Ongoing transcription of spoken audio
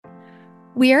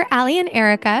We are Allie and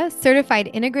Erica,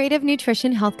 certified integrative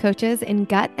nutrition health coaches in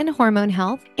gut and hormone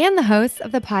health, and the hosts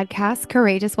of the podcast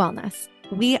Courageous Wellness.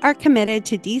 We are committed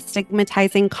to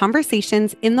destigmatizing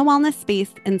conversations in the wellness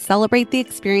space and celebrate the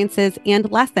experiences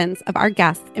and lessons of our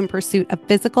guests in pursuit of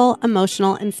physical,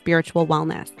 emotional, and spiritual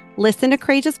wellness. Listen to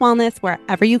Courageous Wellness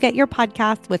wherever you get your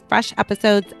podcasts with fresh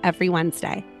episodes every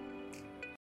Wednesday.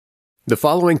 The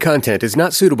following content is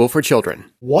not suitable for children.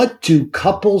 What do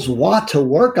couples want to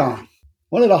work on?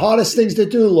 One of the hardest things to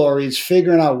do, Lori, is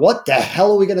figuring out what the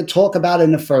hell are we going to talk about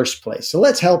in the first place. So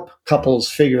let's help couples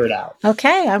figure it out.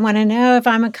 Okay, I want to know if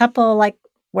I'm a couple, like,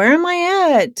 where am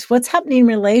I at? What's happening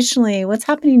relationally? What's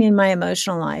happening in my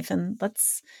emotional life? And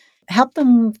let's help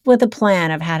them with a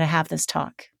plan of how to have this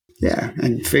talk. Yeah,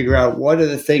 and figure out what are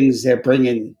the things they're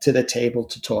bringing to the table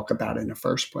to talk about in the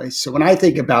first place. So when I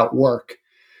think about work,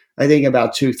 I think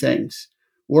about two things.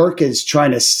 Work is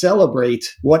trying to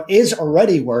celebrate what is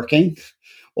already working,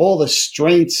 all the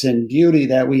strengths and beauty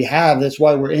that we have. That's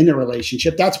why we're in a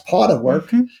relationship. That's part of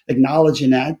work,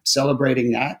 acknowledging that,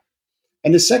 celebrating that.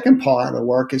 And the second part of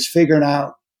work is figuring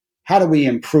out how do we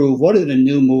improve? What are the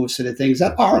new moves to the things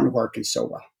that aren't working so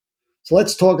well? So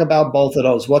let's talk about both of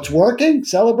those. What's working,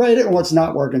 celebrate it, and what's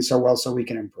not working so well so we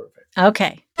can improve it.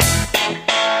 Okay.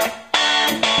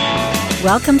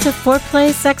 Welcome to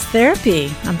Foreplay Sex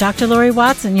Therapy. I'm Dr. Lori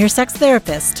Watson, your sex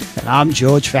therapist. And I'm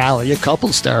George Fowler, your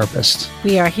couples therapist.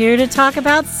 We are here to talk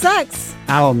about sex.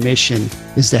 Our mission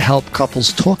is to help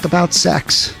couples talk about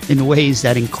sex in ways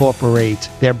that incorporate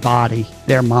their body,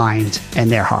 their mind, and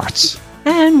their hearts.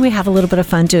 And we have a little bit of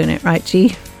fun doing it, right,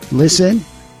 G? Listen,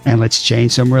 and let's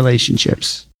change some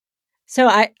relationships. So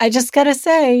I just got to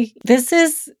say, this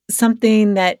is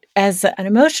something that as an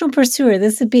emotional pursuer,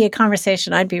 this would be a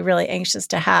conversation I'd be really anxious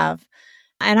to have.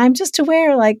 And I'm just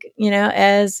aware, like, you know,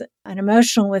 as an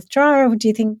emotional withdrawer, do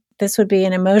you think this would be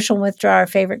an emotional withdrawer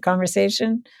favorite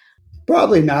conversation?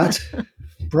 Probably not.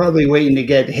 Probably waiting to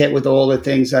get hit with all the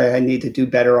things I need to do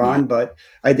better on. But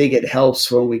I think it helps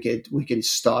when we can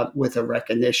start with a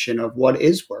recognition of what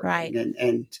is working, right,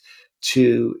 and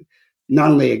to not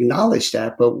only acknowledge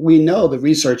that, but we know the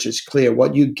research is clear.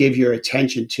 What you give your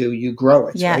attention to, you grow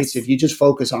it. Yes. Right? So if you just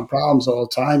focus on problems all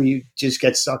the time, you just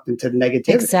get sucked into the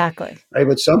negativity. Exactly. Right.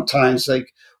 But sometimes,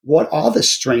 like, what are the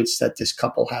strengths that this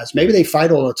couple has? Maybe they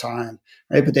fight all the time,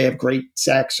 right? But they have great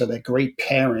sex, or they're great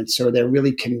parents, or they're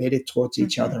really committed towards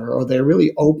each other, or they're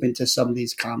really open to some of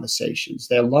these conversations.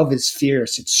 Their love is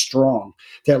fierce. It's strong.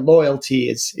 Their loyalty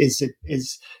is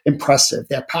impressive.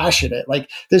 They're passionate. Like,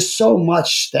 there's so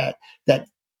much that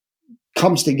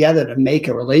comes together to make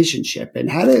a relationship. And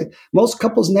most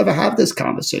couples never have this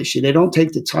conversation. They don't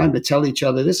take the time to tell each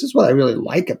other, this is what I really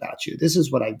like about you. This is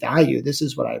what I value. This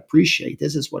is what I appreciate.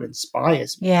 This is what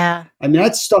inspires me. Yeah. I mean,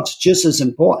 that stuff's just as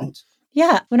important.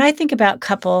 Yeah. When I think about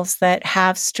couples that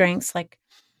have strengths, like,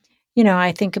 you know,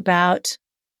 I think about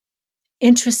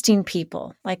interesting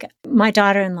people. Like, my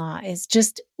daughter-in-law is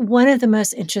just one of the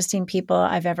most interesting people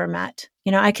I've ever met.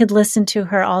 You know, I could listen to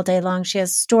her all day long. She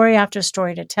has story after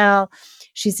story to tell.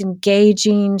 She's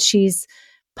engaging. She's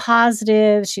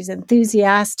positive. She's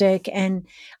enthusiastic. And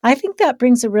I think that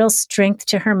brings a real strength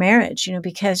to her marriage, you know,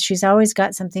 because she's always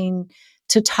got something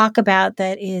to talk about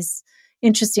that is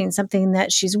interesting, something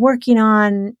that she's working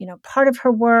on, you know, part of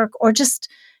her work, or just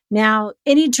now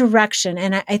any direction.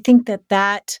 And I think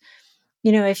that,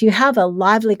 you know, if you have a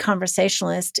lively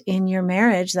conversationalist in your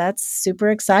marriage, that's super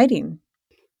exciting.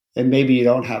 And maybe you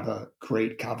don't have a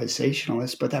great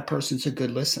conversationalist, but that person's a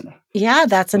good listener. Yeah,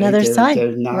 that's another side.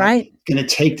 They're not right. going to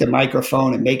take the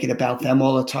microphone and make it about them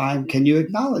all the time. Can you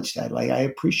acknowledge that? Like, I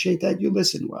appreciate that you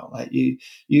listen well. That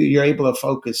you're able to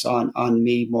focus on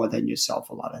me more than yourself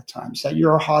a lot of times. That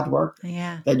you're a hard worker.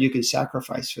 Yeah. That you can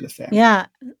sacrifice for the family. Yeah.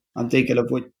 I'm thinking of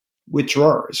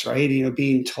withdrawers, right? You know,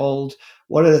 being told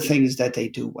what are the things that they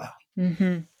do well.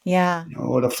 Mm-hmm. Yeah. You know,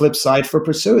 or the flip side for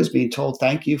pursuers, being told,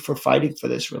 thank you for fighting for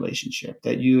this relationship,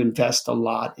 that you invest a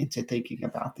lot into thinking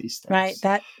about these things.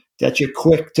 Right. That you're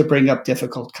quick to bring up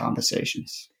difficult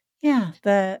conversations. Yeah.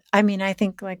 I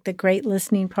think, like, the great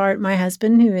listening part, my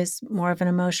husband, who is more of an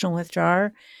emotional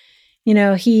withdrawer, you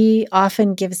know, he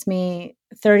often gives me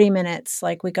 30 minutes.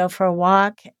 Like, we go for a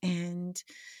walk and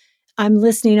I'm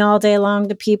listening all day long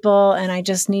to people, and I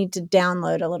just need to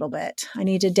download a little bit. I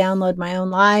need to download my own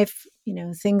life, you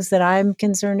know, things that I'm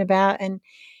concerned about. And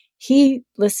he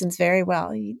listens very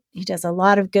well. He does a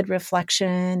lot of good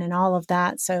reflection and all of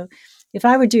that. So if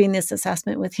I were doing this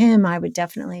assessment with him, I would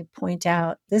definitely point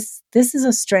out this is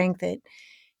a strength that,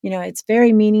 you know, it's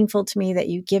very meaningful to me that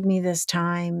you give me this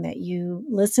time, that you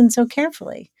listen so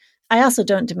carefully. I also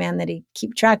don't demand that he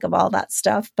keep track of all that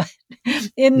stuff, but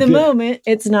in the moment,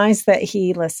 it's nice that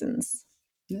he listens.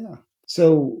 Yeah.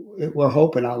 So we're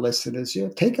hoping our listeners,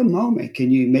 take a moment.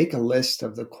 Can you make a list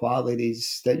of the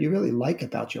qualities that you really like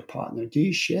about your partner? Do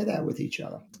you share that with each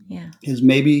other? Yeah. Because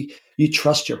maybe you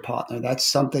trust your partner. That's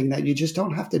something that you just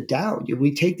don't have to doubt.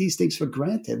 We take these things for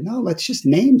granted. No, let's just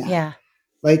name that. Yeah.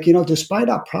 Like, despite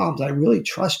our problems, I really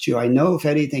trust you. I know if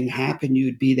anything happened,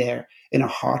 you'd be there in a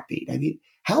heartbeat. I mean,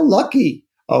 how lucky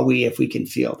are we if we can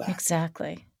feel that?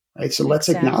 Exactly. Right. So let's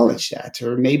acknowledge that,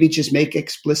 or maybe just make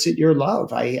explicit your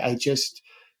love. I just,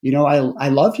 I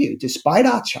love you despite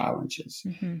our challenges.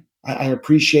 Mm-hmm. I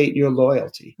appreciate your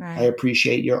loyalty. Right. I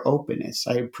appreciate your openness.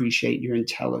 I appreciate your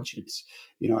intelligence.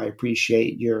 I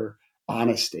appreciate your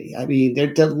honesty. I mean,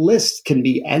 the list can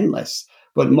be endless,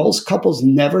 but most couples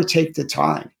never take the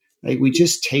time. Like, we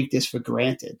just take this for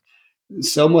granted.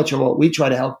 So much of what we try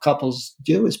to help couples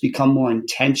do is become more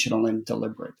intentional and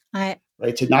deliberate. Right?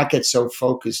 To not get so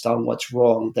focused on what's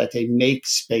wrong that they make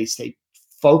space. They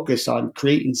focus on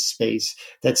creating space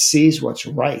that sees what's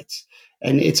right.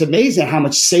 And it's amazing how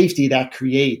much safety that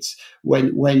creates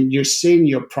when you're seeing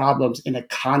your problems in a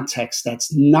context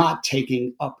that's not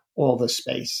taking up all the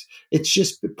space. It's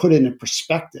just put in a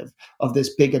perspective of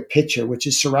this bigger picture, which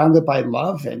is surrounded by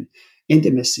love and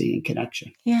intimacy and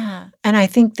connection. Yeah. And I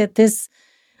think that this,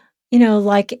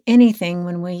 like anything,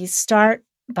 when we start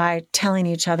by telling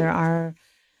each other our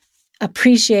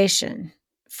appreciation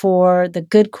for the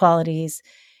good qualities,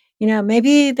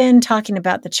 maybe then talking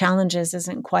about the challenges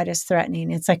isn't quite as threatening.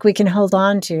 It's like we can hold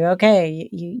on to, okay,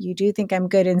 you do think I'm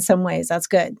good in some ways. That's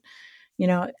good.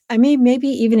 I mean, maybe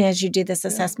even as you do this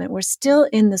assessment, we're still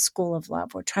in the school of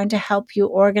love. We're trying to help you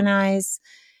organize,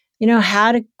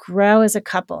 how to grow as a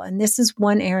couple. And this is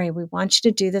one area we want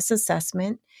you to do this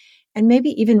assessment and maybe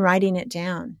even writing it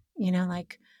down,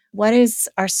 like, what is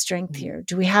our strength here?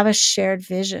 Do we have a shared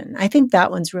vision? I think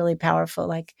that one's really powerful.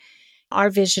 Like, our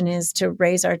vision is to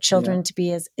raise our children to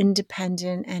be as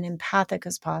independent and empathic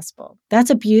as possible. That's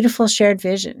a beautiful shared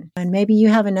vision. And maybe you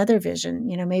have another vision.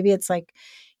 Maybe it's like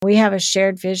we have a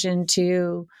shared vision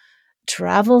to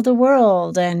travel the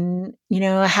world and,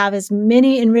 have as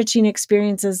many enriching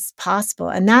experiences as possible.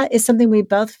 And that is something we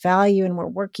both value and we're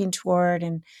working toward.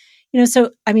 And,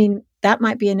 so, I mean, that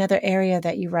might be another area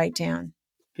that you write down.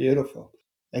 Beautiful.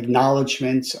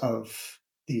 Acknowledgements of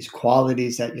these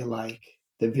qualities that you like,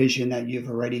 the vision that you've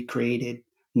already created,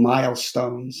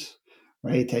 milestones,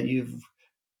 right? That you've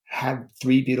had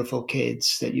 3 beautiful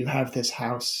kids, that you have this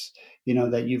house,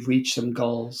 that you've reached some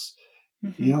goals.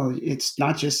 Mm-hmm. It's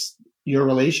not just your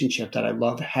relationship. That I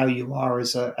love how you are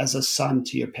as a son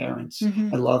to your parents.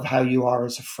 Mm-hmm. I love how you are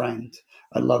as a friend.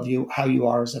 I love how you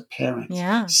are as a parent.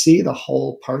 Yeah. See the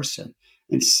whole person.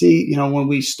 And see, when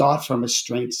we start from a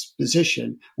strengths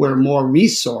position, we're more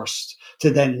resourced to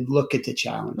then look at the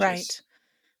challenges. Right.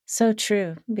 So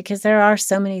true, because there are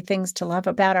so many things to love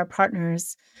about our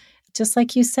partners. Just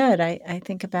like you said, I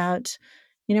think about,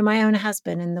 my own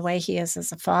husband and the way he is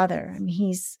as a father. I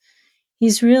mean,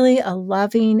 he's really a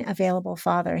loving, available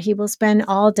father. He will spend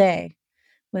all day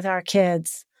with our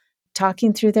kids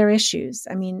talking through their issues.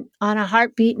 I mean, on a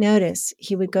heartbeat notice,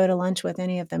 he would go to lunch with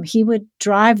any of them. He would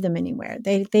drive them anywhere.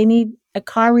 They need a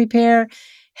car repair.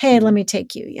 Hey, let me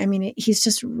take you. I mean, he's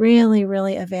just really,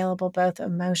 really available, both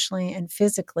emotionally and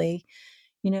physically,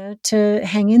 to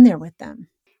hang in there with them.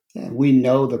 Yeah, we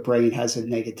know the brain has a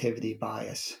negativity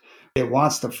bias. It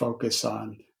wants to focus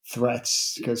on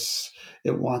threats because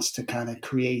it wants to kind of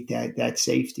create that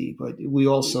safety. But we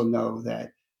also know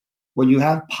that when you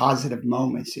have positive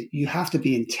moments, you have to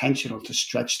be intentional to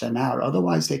stretch them out.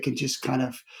 Otherwise, they can just kind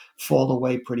of fall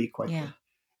away pretty quickly. Yeah.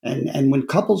 And when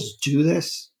couples do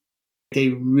this, they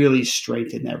really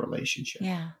strengthen their relationship.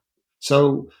 Yeah.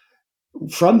 So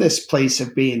from this place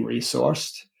of being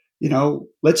resourced,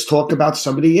 let's talk about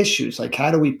some of the issues. Like, how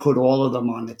do we put all of them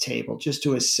on the table just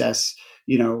to assess,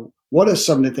 what are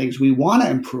some of the things we want to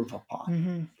improve upon?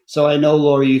 Mm-hmm. So I know,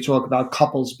 Lori, you talk about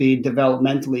couples being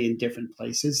developmentally in different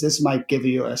places. This might give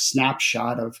you a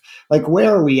snapshot of, like,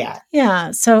 where are we at?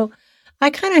 Yeah. So I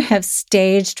kind of have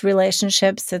staged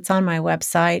relationships. It's on my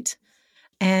website,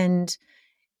 and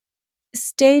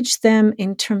stage them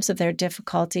in terms of their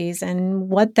difficulties and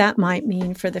what that might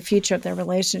mean for the future of their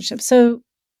relationship. So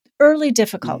early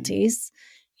difficulties,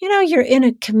 you're in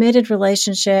a committed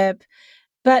relationship,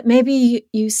 but maybe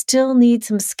you still need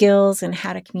some skills in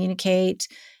how to communicate.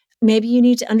 Maybe you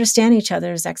need to understand each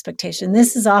other's expectation.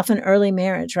 This is often early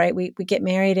marriage, right? We get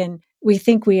married and we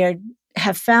think we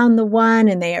have found the one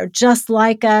and they are just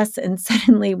like us. And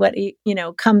suddenly what,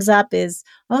 comes up is,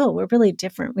 oh, we're really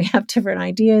different. We have different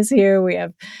ideas here. We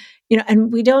have,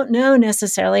 and we don't know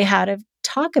necessarily how to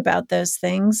talk about those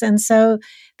things. And so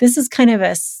this is kind of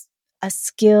a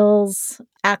skills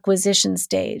acquisition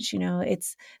stage.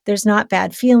 There's not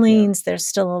bad feelings. There's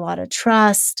still a lot of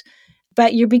trust,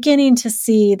 but you're beginning to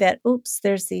see that,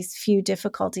 there's these few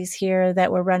difficulties here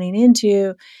that we're running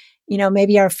into.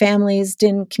 Maybe our families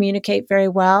didn't communicate very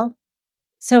well.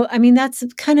 So, that's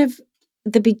kind of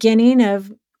the beginning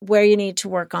of where you need to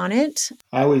work on it.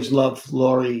 I always love,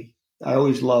 Lori,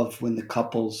 when the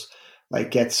couples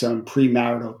get some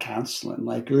premarital counseling,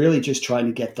 really just trying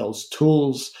to get those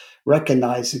tools,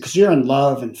 recognize it, because you're in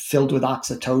love and filled with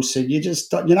oxytocin.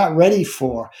 You're not ready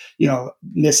for,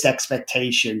 missed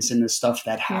expectations and the stuff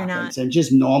that happens, and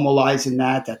just normalizing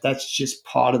that's just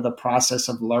part of the process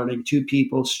of learning. Two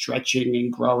people stretching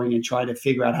and growing and trying to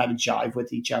figure out how to jive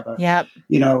with each other. Yep.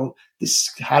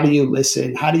 How do you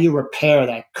listen? How do you repair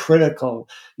that critical,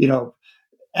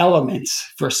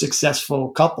 elements for successful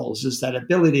couples is that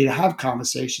ability to have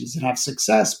conversations and have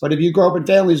success. But if you grow up in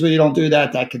families where you don't do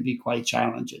that, that can be quite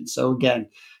challenging. So again,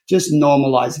 just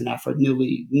normalizing that for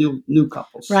new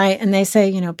couples. Right. And they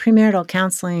say, premarital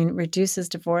counseling reduces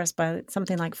divorce by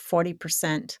something like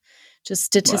 40%. Just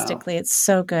statistically, It's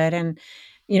so good. And,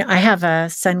 I have a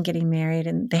son getting married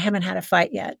and they haven't had a fight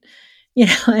yet,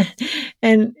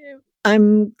 and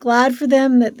I'm glad for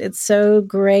them that it's so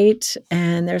great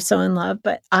and they're so in love.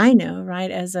 But I know, right,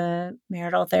 as a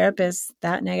marital therapist,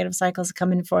 that negative cycle is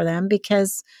coming for them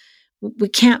because we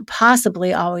can't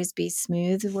possibly always be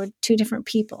smooth. We're two different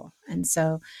people. And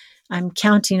so I'm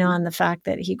counting on the fact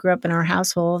that he grew up in our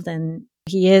household and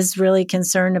he is really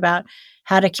concerned about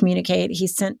how to communicate. He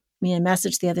sent me a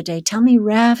message the other day, tell me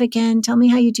REV again, tell me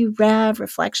how you do REV,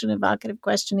 reflection, evocative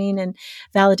questioning, and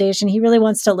validation. He really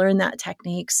wants to learn that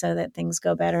technique so that things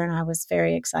go better. And I was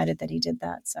very excited that he did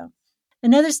that. So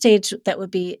another stage that would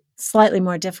be slightly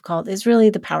more difficult is really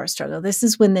the power struggle. This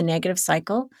is when the negative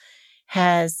cycle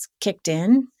has kicked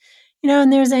in,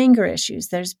 and there's anger issues,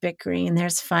 there's bickering,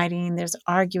 there's fighting, there's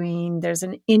arguing, there's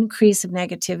an increase of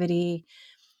negativity.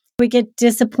 We get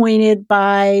disappointed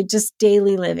by just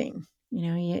daily living.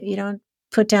 You don't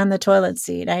put down the toilet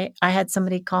seat. I had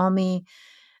somebody call me,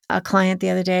 a client the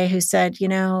other day who said,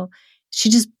 she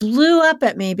just blew up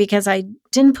at me because I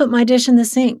didn't put my dish in the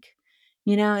sink,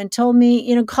 and told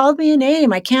me, called me a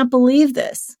name. I can't believe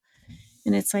this.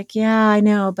 And it's like, yeah, I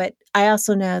know. But I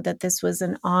also know that this was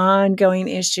an ongoing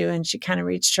issue and she kind of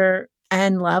reached her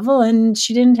end level and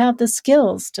she didn't have the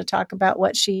skills to talk about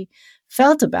what she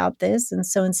felt about this. And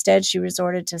so instead she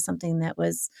resorted to something that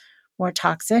was more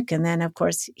toxic. And then, of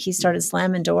course, he started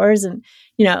slamming doors and,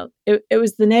 it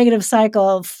was the negative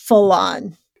cycle full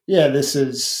on. Yeah, this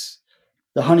is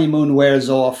the honeymoon wears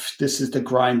off. This is the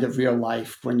grind of real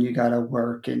life when you got to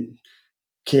work and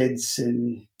kids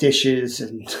and dishes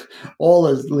and all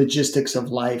the logistics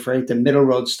of life, right? The middle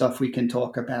road stuff we can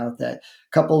talk about that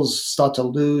couples start to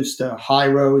lose the high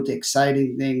road, the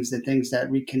exciting things, the things that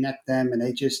reconnect them.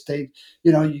 And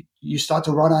you start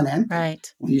to run on empty.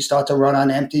 Right. When you start to run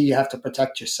on empty, you have to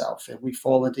protect yourself and we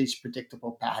fall into these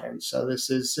predictable patterns. So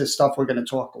this is stuff we're going to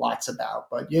talk lots about,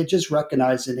 but you're just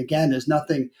recognizing, again, there's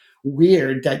nothing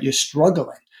weird that you're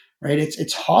struggling. Right.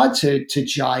 It's hard to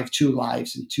jive two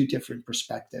lives and two different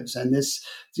perspectives. And this,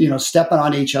 stepping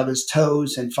on each other's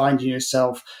toes and finding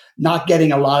yourself not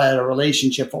getting a lot out of a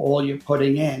relationship for all you're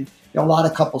putting in. A lot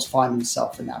of couples find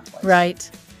themselves in that place.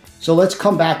 Right. So let's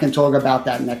come back and talk about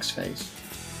that next phase.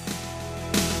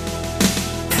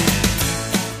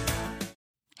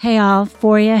 Hey all,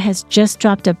 Foria has just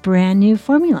dropped a brand new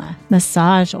formula,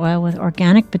 massage oil with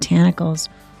organic botanicals.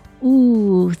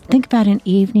 Ooh, think about an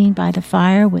evening by the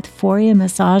fire with Foria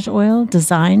massage oil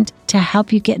designed to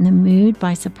help you get in the mood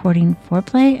by supporting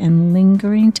foreplay and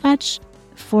lingering touch.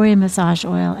 Foria massage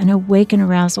oil and awaken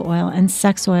arousal oil and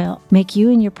sex oil make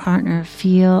you and your partner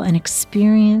feel and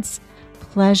experience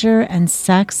pleasure and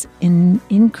sex in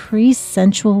increased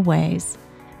sensual ways.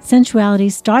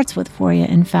 Sensuality starts with Foria,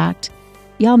 in fact.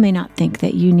 Y'all may not think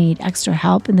that you need extra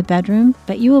help in the bedroom,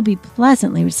 but you will be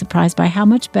pleasantly surprised by how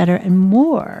much better and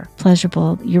more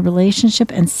pleasurable your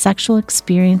relationship and sexual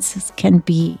experiences can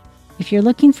be. If you're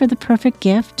looking for the perfect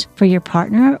gift for your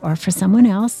partner or for someone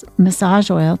else, massage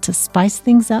oil to spice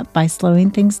things up by slowing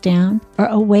things down, or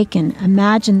awaken,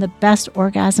 imagine the best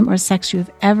orgasm or sex you've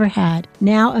ever had.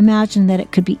 Now imagine that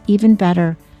it could be even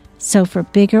better. So for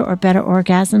bigger or better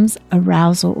orgasms,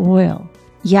 arousal oil.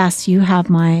 Yes, you have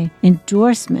my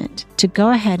endorsement to go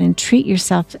ahead and treat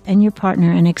yourself and your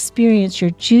partner and experience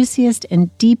your juiciest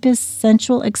and deepest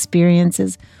sensual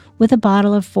experiences with a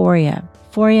bottle of Foria.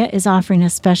 Foria is offering a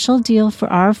special deal for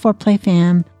our Foreplay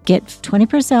fam. Get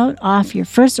 20% off your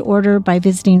first order by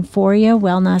visiting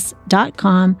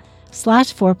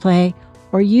foriawellness.com/foreplay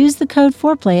or use the code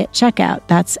Foreplay at checkout.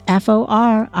 That's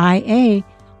FORIA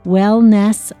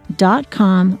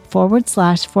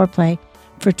wellness.com/foreplay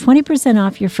for 20%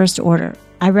 off your first order.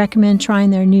 I recommend trying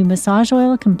their new massage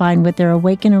oil combined with their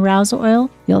Awaken Arousal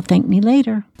oil. You'll thank me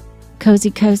later.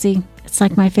 Cozy, cozy. It's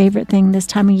like my favorite thing this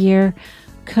time of year.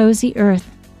 Cozy Earth.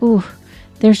 Ooh,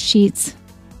 their sheets.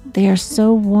 They are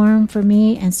so warm for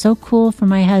me and so cool for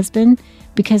my husband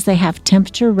because they have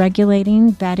temperature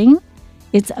regulating bedding.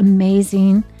 It's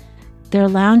amazing. Their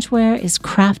loungewear is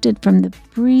crafted from the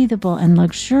breathable and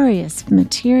luxurious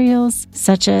materials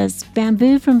such as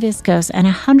bamboo from viscose and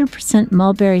 100%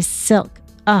 mulberry silk.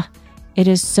 It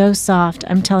is so soft.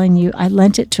 I'm telling you, I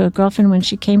lent it to a girlfriend when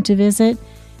she came to visit,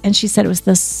 and she said it was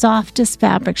the softest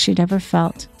fabric she'd ever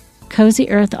felt. Cozy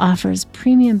Earth offers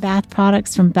premium bath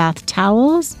products from bath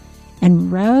towels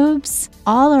and robes.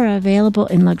 All are available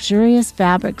in luxurious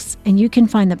fabrics, and you can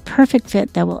find the perfect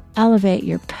fit that will elevate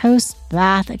your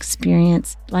post-bath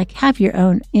experience, like have your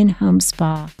own in-home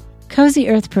spa. Cozy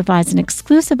Earth provides an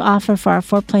exclusive offer for our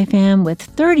Foreplay fam with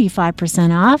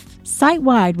 35% off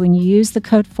site-wide when you use the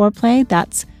code Foreplay.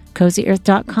 That's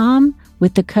CozyEarth.com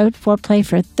with the code Foreplay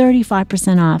for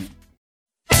 35% off.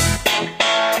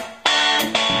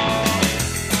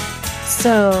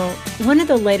 So one of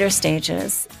the later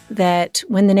stages that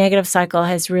when the negative cycle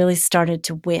has really started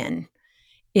to win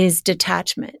is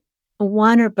detachment.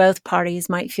 One or both parties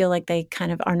might feel like they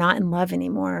kind of are not in love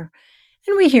anymore.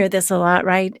 And we hear this a lot,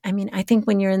 right? I mean, I think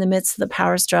when you're in the midst of the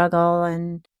power struggle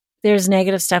and there's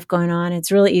negative stuff going on,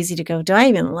 it's really easy to go, do I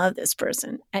even love this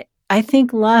person? I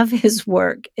think love is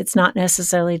work. It's not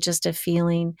necessarily just a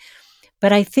feeling.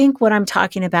 But I think what I'm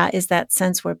talking about is that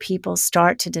sense where people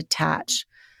start to detach.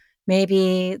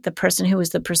 Maybe the person who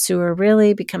was the pursuer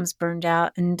really becomes burned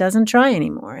out and doesn't try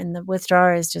anymore. And the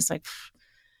withdrawer is just like,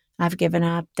 I've given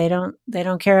up. They don't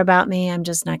care about me. I'm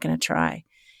just not going to try.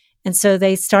 And so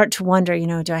they start to wonder,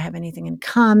 do I have anything in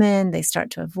common? They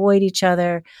start to avoid each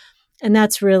other. And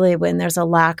that's really when there's a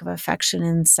lack of affection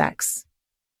in sex.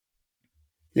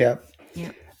 Yeah.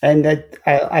 And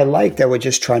I like that we're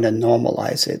just trying to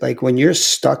normalize it. Like when you're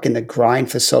stuck in the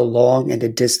grind for so long and the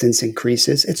distance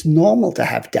increases, it's normal to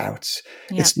have doubts.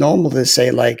 Yeah. It's normal to say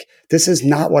like, this is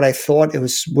not what I thought it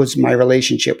was my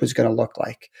relationship was going to look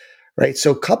like. Right.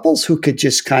 So couples who could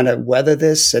just kind of weather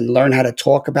this and learn how to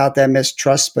talk about their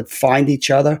mistrust, but find each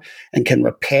other and can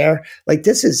repair, like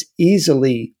this is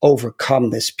easily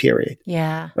overcome this period.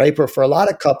 Yeah. Right. But for a lot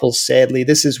of couples, sadly,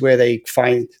 this is where they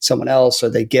find someone else or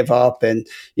they give up. And,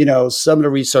 some of the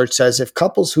research says if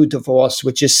couples who divorce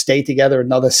would just stay together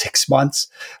another 6 months,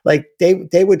 like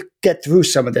they would get through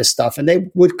some of this stuff and they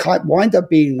would wind up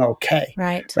being okay.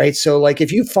 Right. Right. So like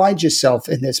if you find yourself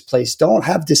in this place, don't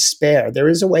have despair. There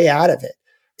is a way out of it.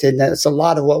 And that's a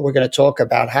lot of what we're going to talk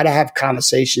about, how to have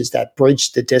conversations that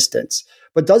bridge the distance.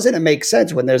 But doesn't it make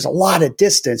sense when there's a lot of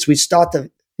distance, we start to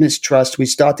mistrust, we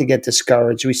start to get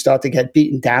discouraged, we start to get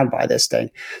beaten down by this thing.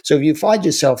 So if you find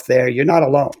yourself there, you're not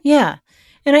alone. Yeah.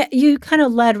 And you kind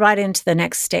of led right into the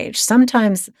next stage.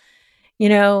 Sometimes,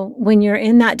 when you're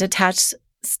in that detached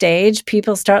stage,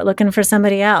 people start looking for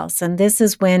somebody else. And this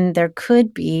is when there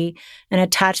could be an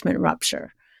attachment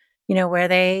rupture, where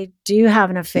they do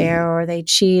have an affair or they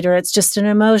cheat or it's just an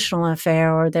emotional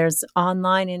affair or there's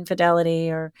online infidelity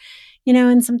or,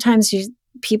 and sometimes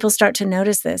people start to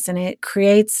notice this and it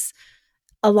creates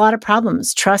a lot of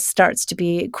problems. Trust starts to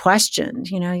be questioned.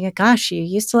 Gosh, you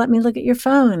used to let me look at your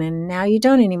phone and now you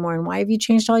don't anymore. And why have you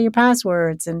changed all your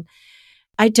passwords? And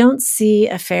I don't see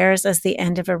affairs as the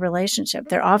end of a relationship.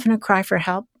 They're often a cry for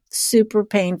help, super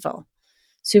painful,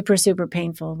 super, super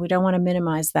painful. We don't want to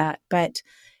minimize that. But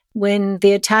when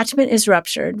the attachment is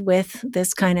ruptured with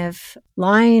this kind of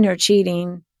lying or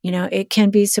cheating, it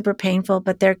can be super painful,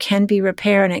 but there can be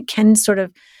repair and it can sort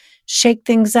of shake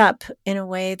things up in a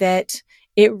way that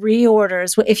it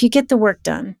reorders. If you get the work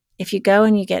done, if you go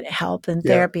and you get help and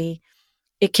therapy,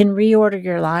 it can reorder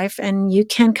your life and you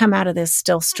can come out of this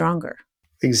still stronger.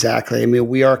 Exactly. I mean,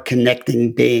 we are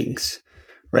connecting beings,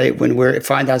 right? When we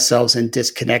find ourselves in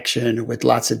disconnection with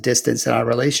lots of distance in our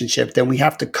relationship, then we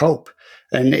have to cope.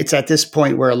 And it's at this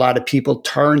point where a lot of people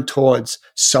turn towards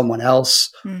someone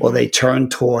else or they turn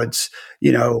towards,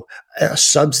 a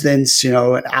substance,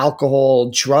 alcohol,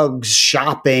 drugs,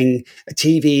 shopping, a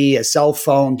TV, a cell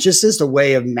phone, just as a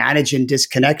way of managing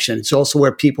disconnection. It's also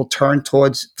where people turn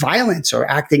towards violence or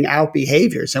acting out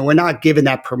behaviors. And we're not given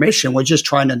that permission. We're just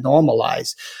trying to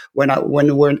normalize. When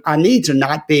our needs are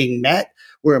not being met,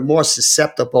 we're more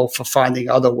susceptible for finding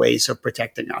other ways of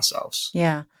protecting ourselves.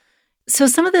 Yeah. So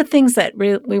some of the things that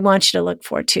we want you to look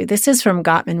for too, this is from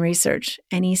Gottman Research,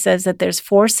 and he says that there's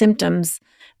 4 symptoms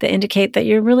that indicate that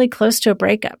you're really close to a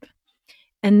breakup.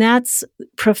 And that's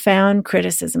profound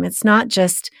criticism. It's not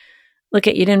just, look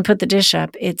at, you didn't put the dish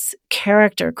up. It's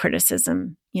character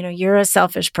criticism. You're a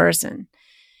selfish person.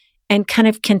 And kind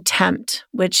of contempt,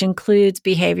 which includes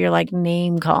behavior like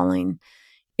name calling.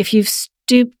 If you've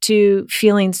stooped to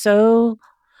feeling so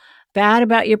bad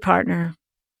about your partner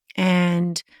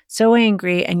and so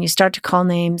angry and you start to call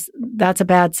names, that's a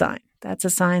bad sign. That's a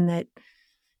sign that,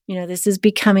 this is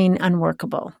becoming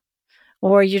unworkable.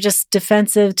 Or you're just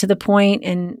defensive to the point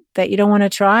and that you don't want to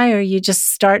try, or you just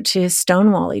start to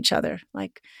stonewall each other.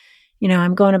 Like,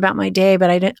 I'm going about my day,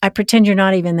 but I pretend you're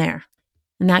not even there.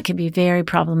 And that can be very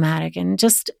problematic. And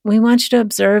just, we want you to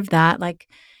observe that. Like,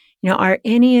 are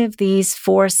any of these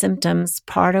 4 symptoms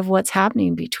part of what's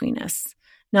happening between us?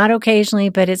 Not occasionally,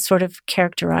 but it's sort of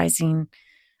characterizing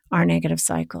our negative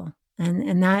cycle.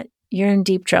 And that, you're in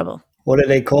deep trouble. What do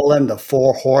they call them? The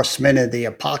 4 horsemen of the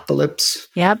apocalypse?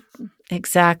 Yep,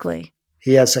 exactly.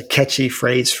 He has a catchy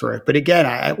phrase for it. But again,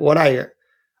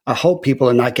 I hope people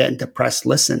are not getting depressed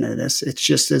listening to this. It's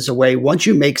just as a way, once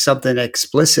you make something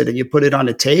explicit and you put it on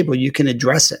the table, you can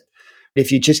address it. If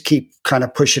you just keep kind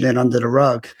of pushing it under the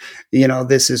rug,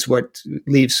 this is what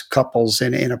leaves couples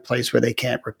in a place where they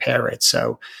can't repair it.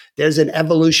 So there's an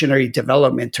evolutionary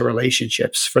development to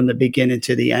relationships from the beginning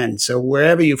to the end. So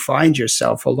wherever you find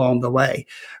yourself along the way,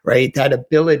 right, that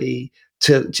ability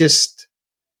to just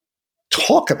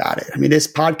talk about it. I mean,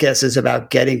 this podcast is about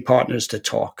getting partners to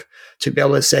talk, to be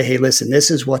able to say, hey, listen,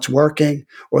 this is what's working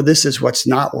or this is what's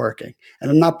not working. And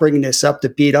I'm not bringing this up to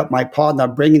beat up my partner.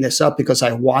 I'm bringing this up because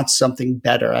I want something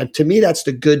better. And to me, that's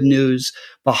the good news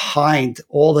behind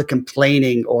all the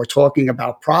complaining or talking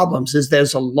about problems, is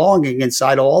there's a longing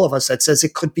inside all of us that says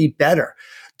it could be better.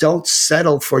 Don't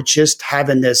settle for just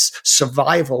having this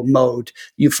survival mode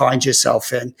you find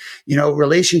yourself in.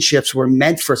 Relationships were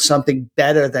meant for something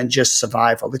better than just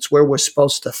survival. It's where we're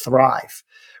supposed to thrive.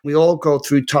 We all go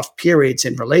through tough periods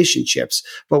in relationships,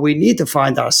 but we need to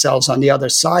find ourselves on the other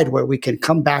side where we can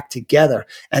come back together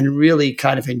and really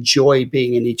kind of enjoy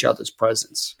being in each other's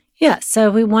presence. Yeah, so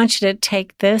we want you to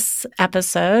take this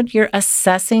episode. You're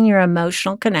assessing your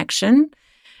emotional connection.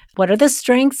 What are the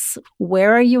strengths?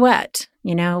 Where are you at?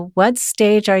 What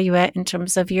stage are you at in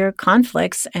terms of your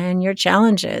conflicts and your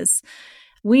challenges?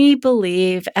 We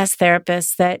believe as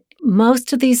therapists that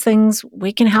most of these things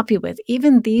we can help you with.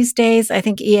 Even these days, I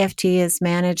think EFT is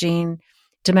managing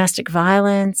domestic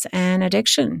violence and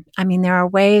addiction. I mean, there are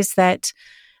ways that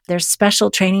there's special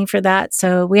training for that.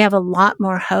 So we have a lot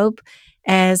more hope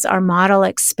as our model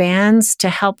expands to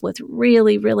help with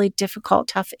really, really difficult,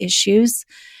 tough issues.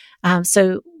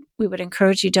 So we would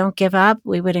encourage you, don't give up.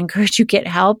 We would encourage you get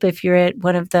help if you're at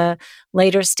one of the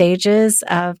later stages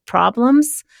of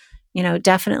problems.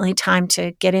 Definitely time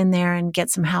to get in there and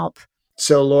get some help.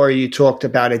 So, Lori, you talked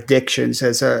about addictions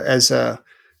as an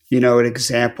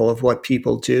example of what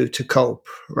people do to cope,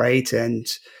 right? And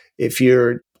if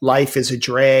your life is a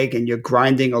drag and you're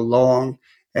grinding along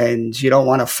and you don't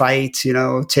want to fight,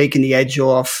 taking the edge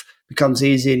off becomes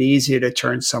easier and easier to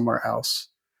turn somewhere else,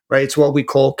 right? It's what we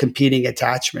call competing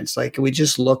attachments. Like, we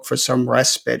just look for some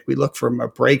respite. We look for a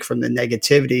break from the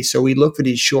negativity. So we look for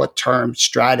these short-term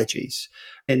strategies.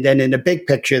 And then in the big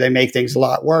picture, they make things a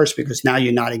lot worse because now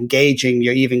you're not engaging.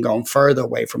 You're even going further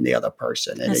away from the other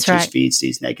person. And just feeds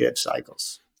these negative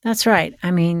cycles. That's right.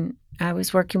 I mean, I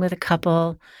was working with a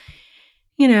couple,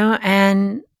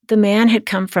 and the man had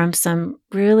come from some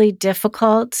really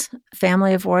difficult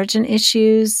family of origin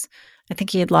issues. I think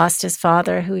he had lost his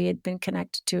father, who he had been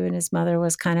connected to, and his mother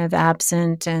was kind of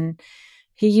absent. And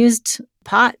he used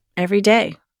pot every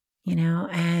day,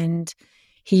 and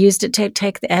he used it to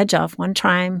take the edge off. One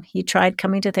time he tried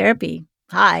coming to therapy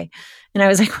high. And I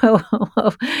was like,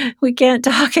 whoa, we can't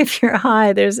talk if you're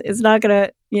high. It's not going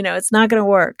to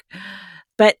work.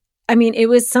 But I mean, it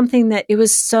was something that it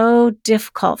was so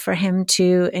difficult for him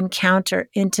to encounter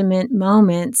intimate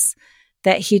moments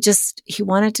that he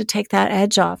wanted to take that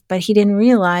edge off. But he didn't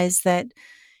realize that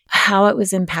how it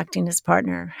was impacting his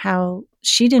partner, how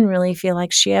she didn't really feel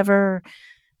like she ever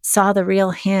saw the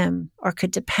real him or could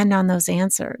depend on those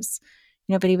answers,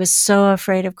 but he was so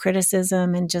afraid of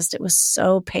criticism and it was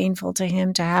so painful to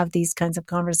him to have these kinds of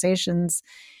conversations,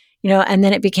 and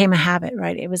then it became a habit,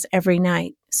 right? It was every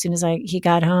night. As soon as he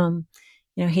got home,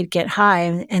 he'd get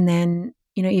high and then,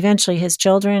 eventually his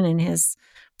children and his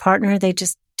partner, they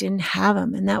just didn't have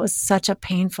him. And that was such a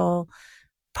painful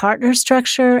partner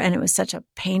structure. And it was such a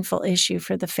painful issue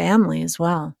for the family as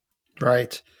well.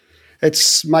 Right.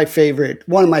 It's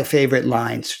one of my favorite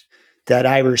lines that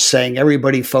Irish saying,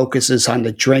 everybody focuses on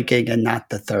the drinking and not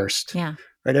the thirst. Yeah.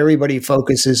 Right. Everybody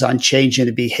focuses on changing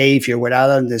the behavior without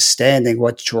understanding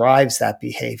what drives that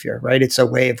behavior. Right. It's a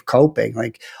way of coping.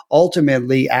 Like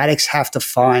ultimately, addicts have to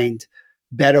find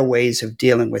better ways of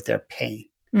dealing with their pain.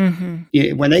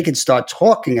 Mm-hmm. When they can start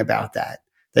talking about that,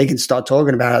 they can start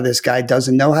talking about how this guy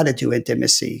doesn't know how to do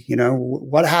intimacy.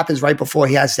 What happens right before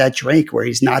he has that drink where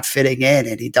he's not fitting in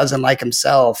and he doesn't like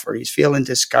himself or he's feeling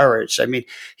discouraged. I mean,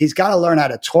 he's got to learn how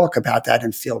to talk about that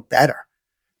and feel better.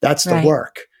 That's the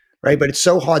work, right? But it's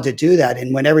so hard to do that.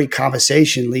 And when every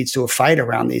conversation leads to a fight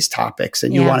around these topics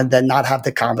and you want to then not have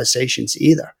the conversations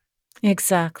either.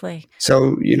 Exactly.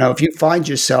 So, if you find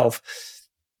yourself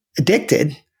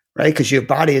addicted, right, because your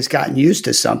body has gotten used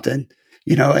to something,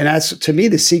 and that's, to me,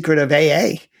 the secret of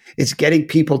AA is getting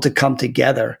people to come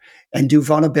together and do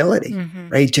vulnerability,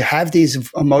 right? To have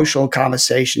these emotional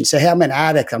conversations. Say, hey, I'm an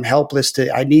addict. I'm helpless.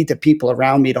 I need the people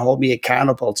around me to hold me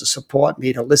accountable, to support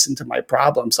me, to listen to my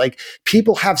problems. Like,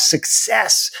 people have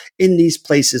success in these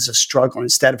places of struggle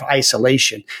instead of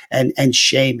isolation and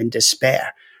shame and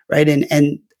despair, right?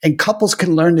 And couples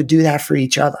can learn to do that for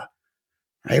each other.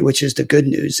 Right, which is the good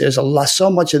news. There's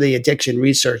so much of the addiction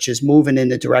research is moving in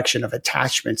the direction of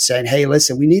attachment, saying, hey,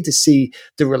 listen, we need to see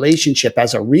the relationship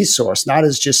as a resource, not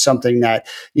as just something that,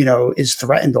 is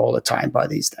threatened all the time by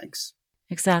these things.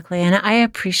 Exactly. And I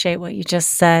appreciate what you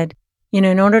just said.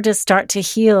 In order to start to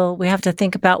heal, we have to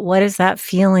think about what is that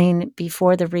feeling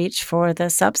before the reach for the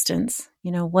substance.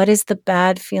 What is the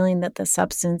bad feeling that the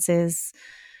substance is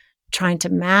trying to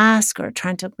mask or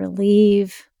trying to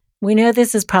relieve? We know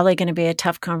this is probably going to be a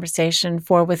tough conversation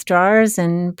for withdrawers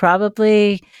and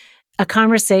probably a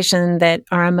conversation that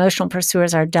our emotional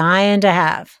pursuers are dying to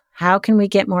have. How can we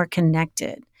get more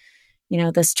connected?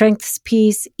 The strengths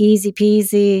piece, easy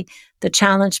peasy, the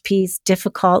challenge piece,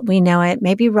 difficult, we know it.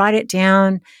 Maybe write it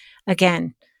down.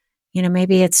 Again,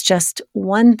 maybe it's just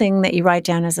one thing that you write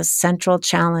down as a central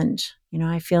challenge.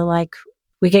 I feel like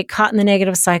we get caught in the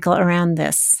negative cycle around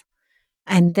this.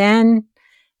 And then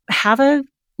have a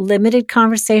limited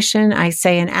conversation. I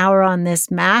say an hour on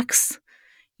this max.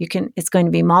 It's going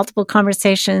to be multiple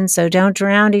conversations, so don't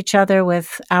drown each other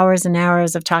with hours and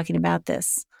hours of talking about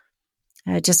this.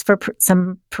 Just for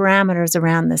some parameters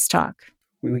around this talk.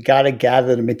 We got to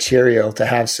gather the material to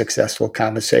have successful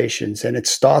conversations. And it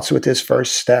starts with this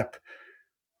first step.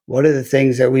 What are the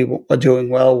things that we are doing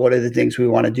well? What are the things we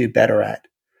want to do better at?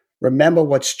 Remember,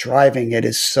 what's driving it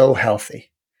is so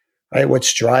healthy, right?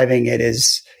 What's driving it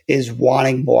is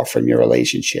wanting more from your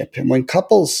relationship. And when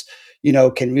couples,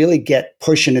 can really get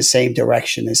push in the same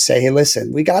direction and say, hey,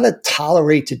 listen, we got to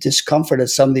tolerate the discomfort of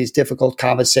some of these difficult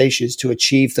conversations to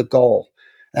achieve the goal.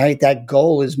 Right? That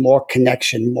goal is more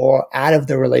connection, more out of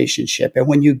the relationship. And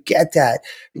when you get that,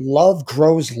 love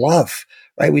grows love.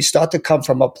 Right? We start to come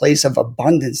from a place of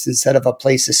abundance instead of a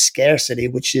place of scarcity,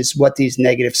 which is what these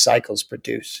negative cycles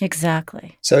produce.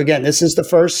 Exactly. So again, this is the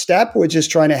first step. We're just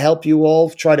trying to help you all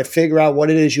try to figure out what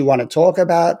it is you want to talk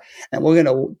about. And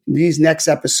these next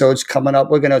episodes coming up,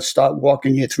 we're going to start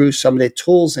walking you through some of the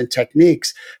tools and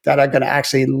techniques that are going to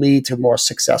actually lead to more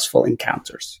successful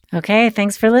encounters. Okay.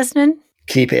 Thanks for listening.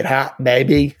 Keep it hot,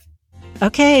 baby.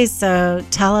 Okay. So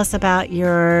tell us about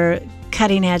your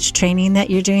cutting edge training that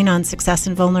you're doing on success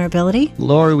and vulnerability.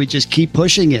 Lori, we just keep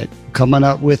pushing it, coming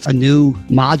up with a new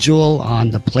module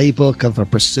on the playbook of a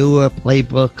pursuer,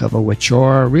 playbook of a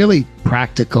withdrawer, really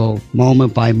practical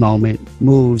moment by moment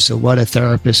moves of what a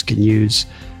therapist can use.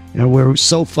 We're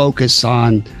so focused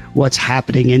on what's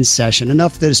happening in session.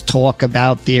 Enough there's talk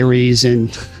about theories and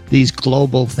these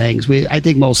global things. I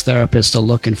think most therapists are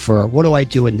looking for, what do I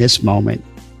do in this moment?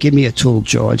 Give me a tool,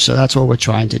 George. So that's what we're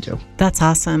trying to do. That's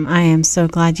awesome. I am so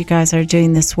glad you guys are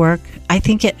doing this work. I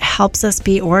think it helps us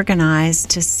be organized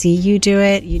to see you do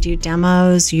it. You do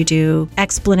demos, you do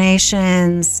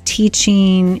explanations,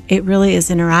 teaching. It really is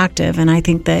interactive. And I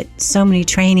think that so many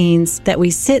trainings that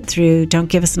we sit through don't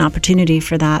give us an opportunity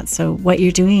for that. So what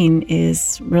you're doing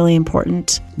is really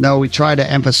important. No, we try to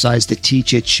emphasize the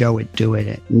teach it, show it, do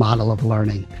it model of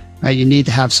learning. Right, you need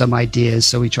to have some ideas,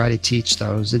 so we try to teach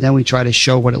those. And then we try to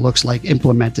show what it looks like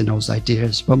implementing those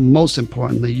ideas. But most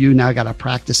importantly, you now got to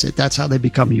practice it. That's how they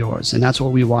become yours. And that's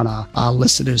what we want our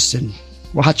listeners and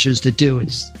watchers to do,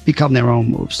 is become their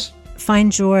own moves.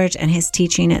 Find George and his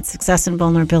teaching at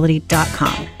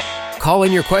successandvulnerability.com. Call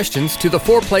in your questions to the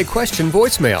 4Play question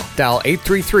voicemail. Dial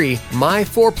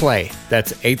 833-MY-4Play.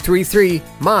 That's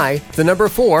 833-MY, the number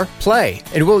 4, play.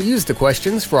 And we'll use the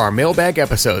questions for our mailbag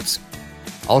episodes.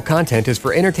 All content is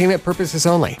for entertainment purposes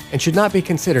only and should not be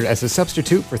considered as a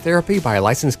substitute for therapy by a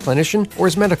licensed clinician or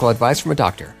as medical advice from a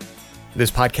doctor.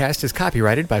 This podcast is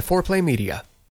copyrighted by Foreplay Media.